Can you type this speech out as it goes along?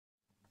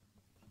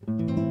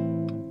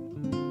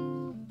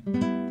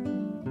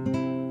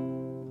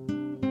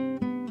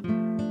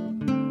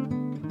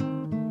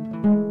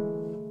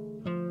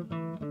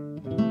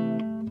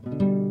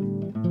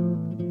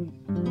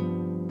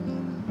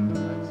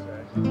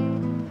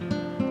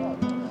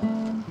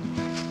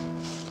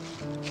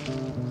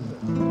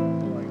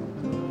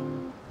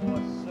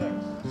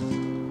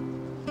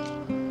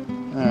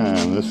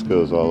And this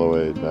goes all the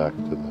way back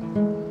to the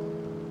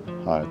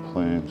High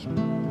Plains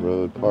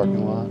Road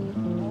parking lot.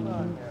 Hold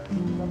on there.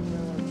 Something I want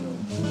to show.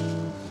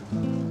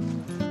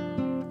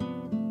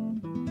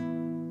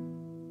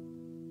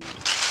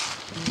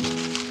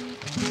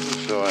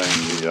 Showing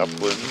the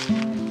upland.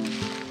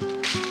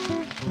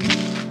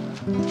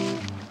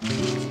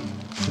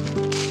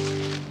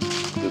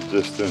 The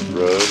distant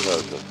road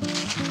has a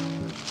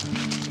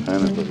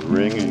kind of a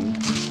ringing.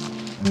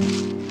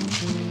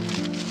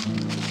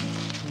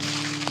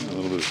 A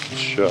little bit of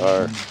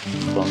char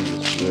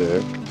fungus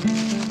there.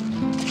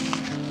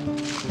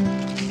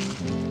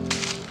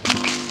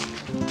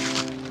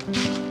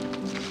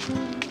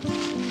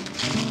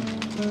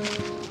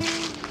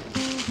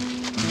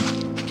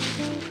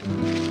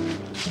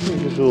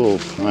 Usual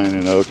pine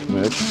and oak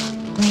mix.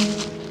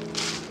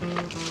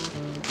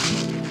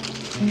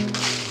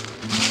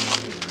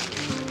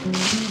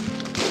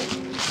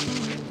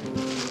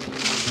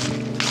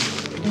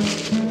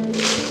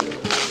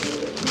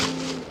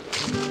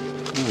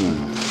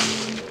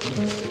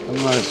 A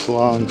nice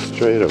long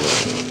straightaway.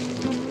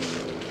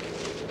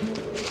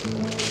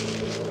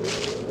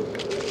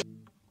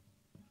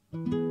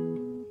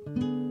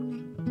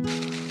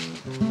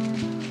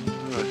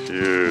 A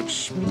huge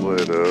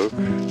split oak.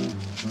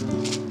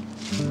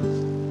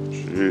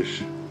 Sheesh.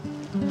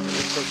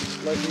 Looks like it's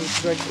lightning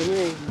strike to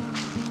me.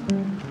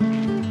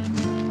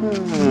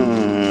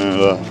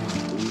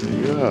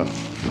 Yeah,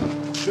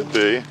 should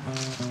be.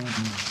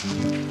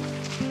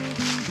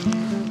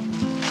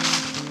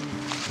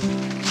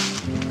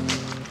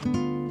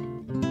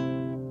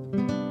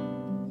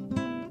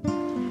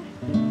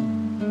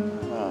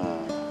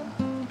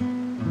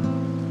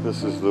 This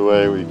is the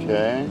way we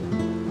came,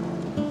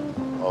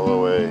 all the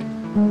way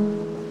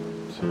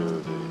to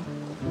the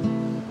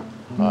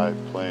High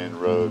Plain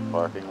Road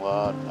parking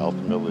lot,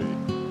 ultimately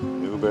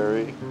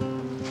Newberry.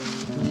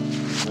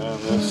 And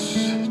this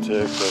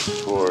takes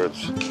us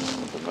towards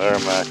the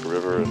Merrimack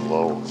River and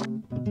Lowell.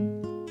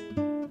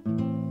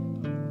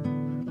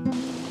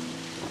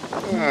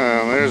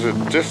 And there's a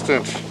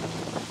distant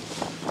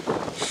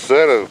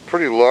set of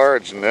pretty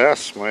large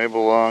nests, may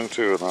belong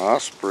to an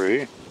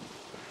osprey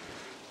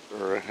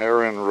or a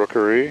heron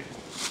rookery.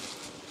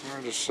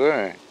 Hard to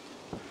say.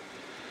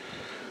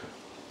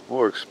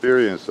 More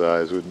experienced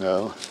eyes would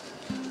know.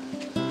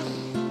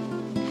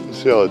 You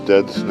see all the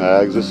dead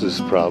snags. This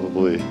is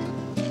probably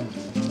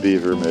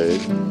beaver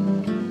made.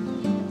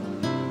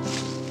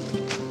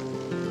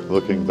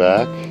 Looking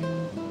back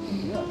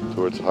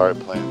towards High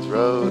Plains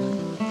Road.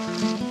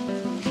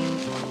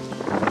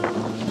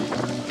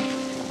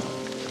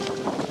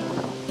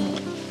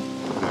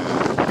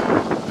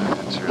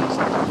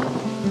 Interesting.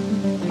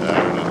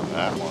 Down in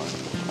that one.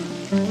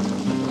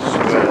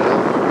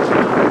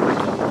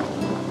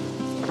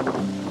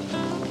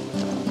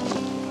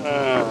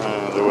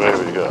 And away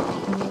we go.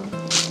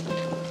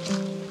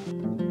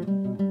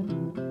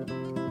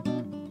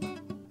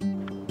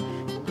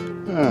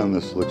 And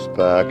this looks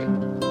back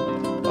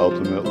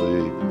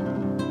ultimately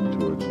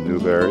towards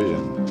Newberry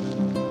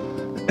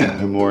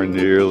and more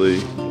nearly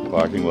the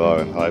parking lot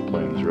on High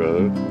Plains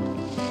Road.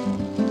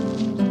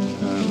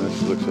 And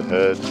this looks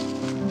ahead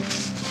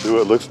to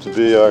what looks to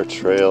be our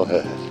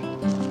trailhead.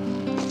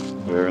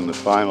 We're in the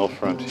final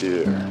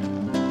frontier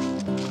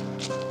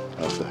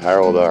of the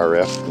Harold R.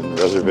 Rafton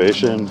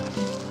Reservation,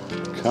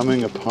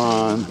 coming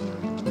upon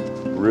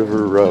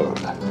River Road.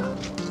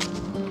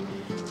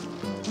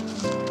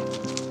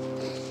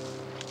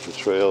 The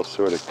trail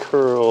sort of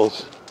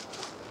curls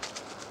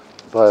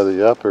by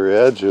the upper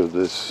edge of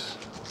this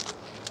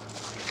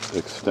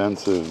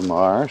extensive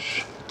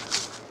marsh.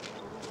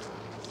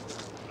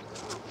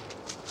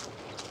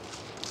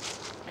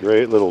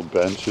 Great little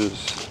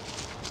benches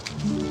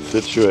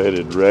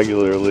situated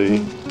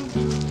regularly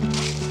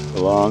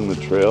along the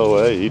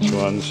trailway. Each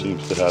one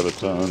seems to have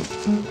its own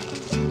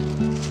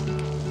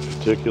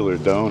particular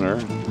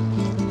donor.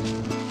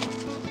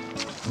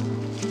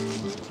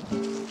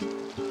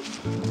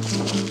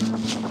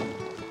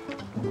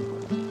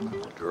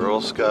 Girl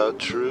Scout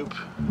troop.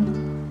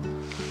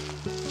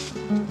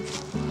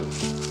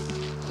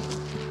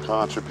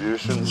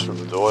 Contributions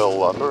from Doyle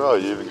lumber. Oh,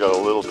 you even got a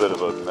little bit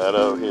of a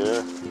meadow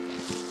here.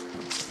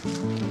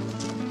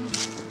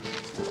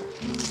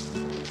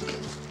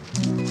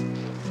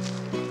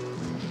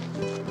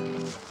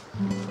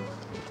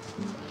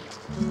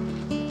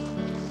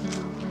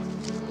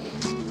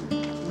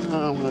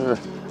 We're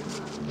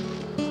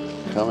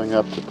coming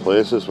up to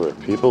places where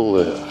people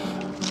live.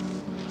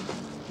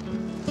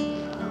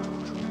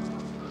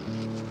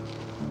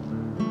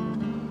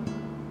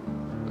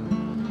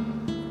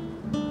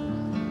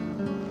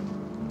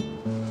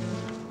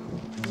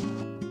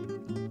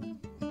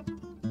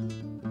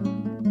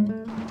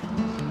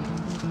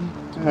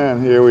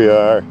 And here we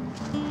are,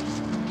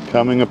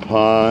 coming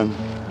upon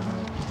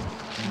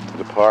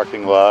the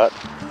parking lot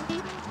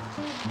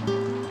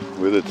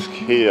with its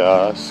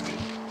kiosk.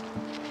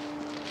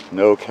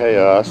 No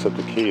chaos at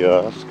the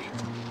kiosk.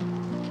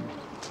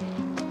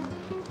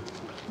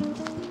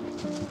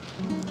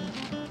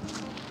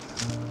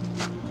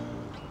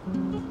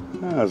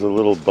 There's a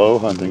little bow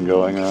hunting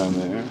going on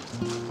there.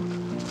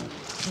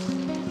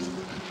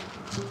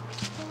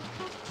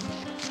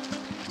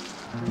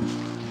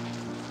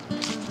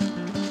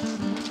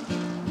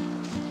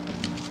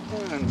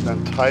 And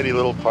a tidy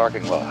little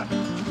parking lot.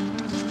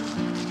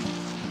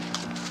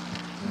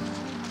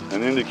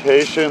 An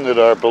indication that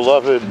our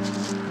beloved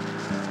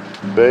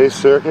Bay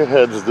Circuit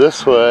heads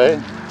this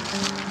way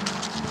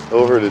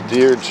over to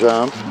Deer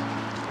Jump.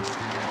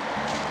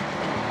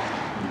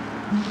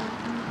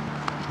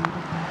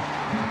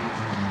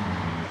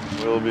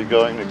 We'll be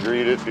going to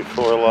greet it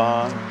before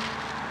long.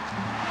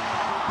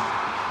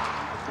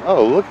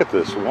 Oh, look at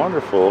this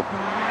wonderful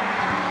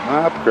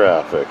map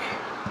graphic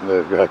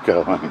they've got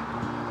going.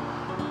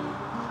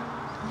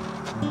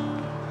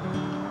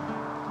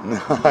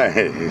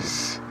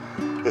 Nice.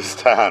 This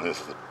town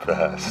is the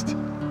best.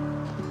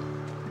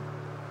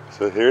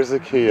 So here's the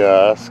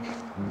kiosk.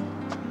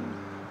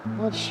 I'm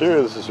not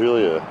sure this is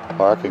really a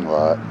parking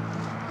lot.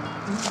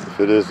 If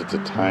it is, it's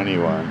a tiny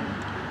one.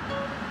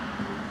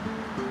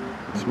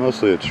 It's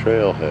mostly a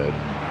trailhead.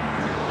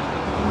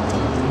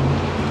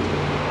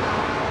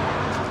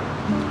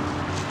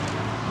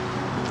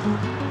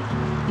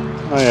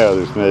 Oh yeah,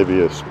 there's maybe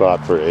a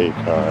spot for a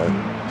car.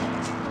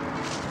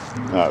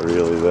 Not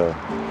really though.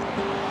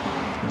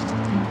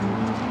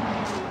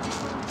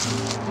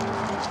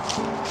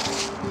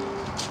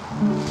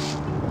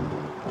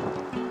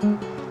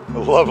 A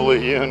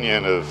lovely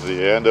union of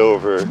the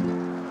Andover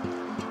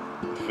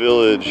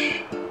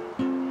Village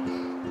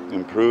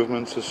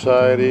Improvement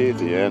Society,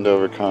 the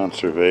Andover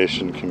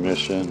Conservation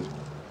Commission,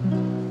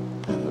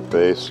 and the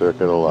Bay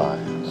Circuit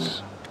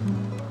Alliance.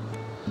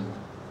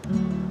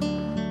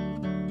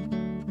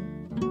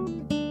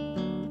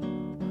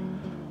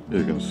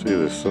 You can see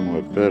this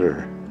somewhat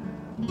better,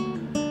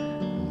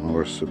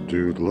 more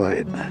subdued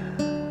light.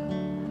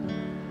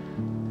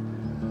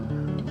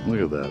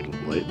 Look at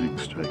that lightning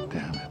strike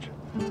damage.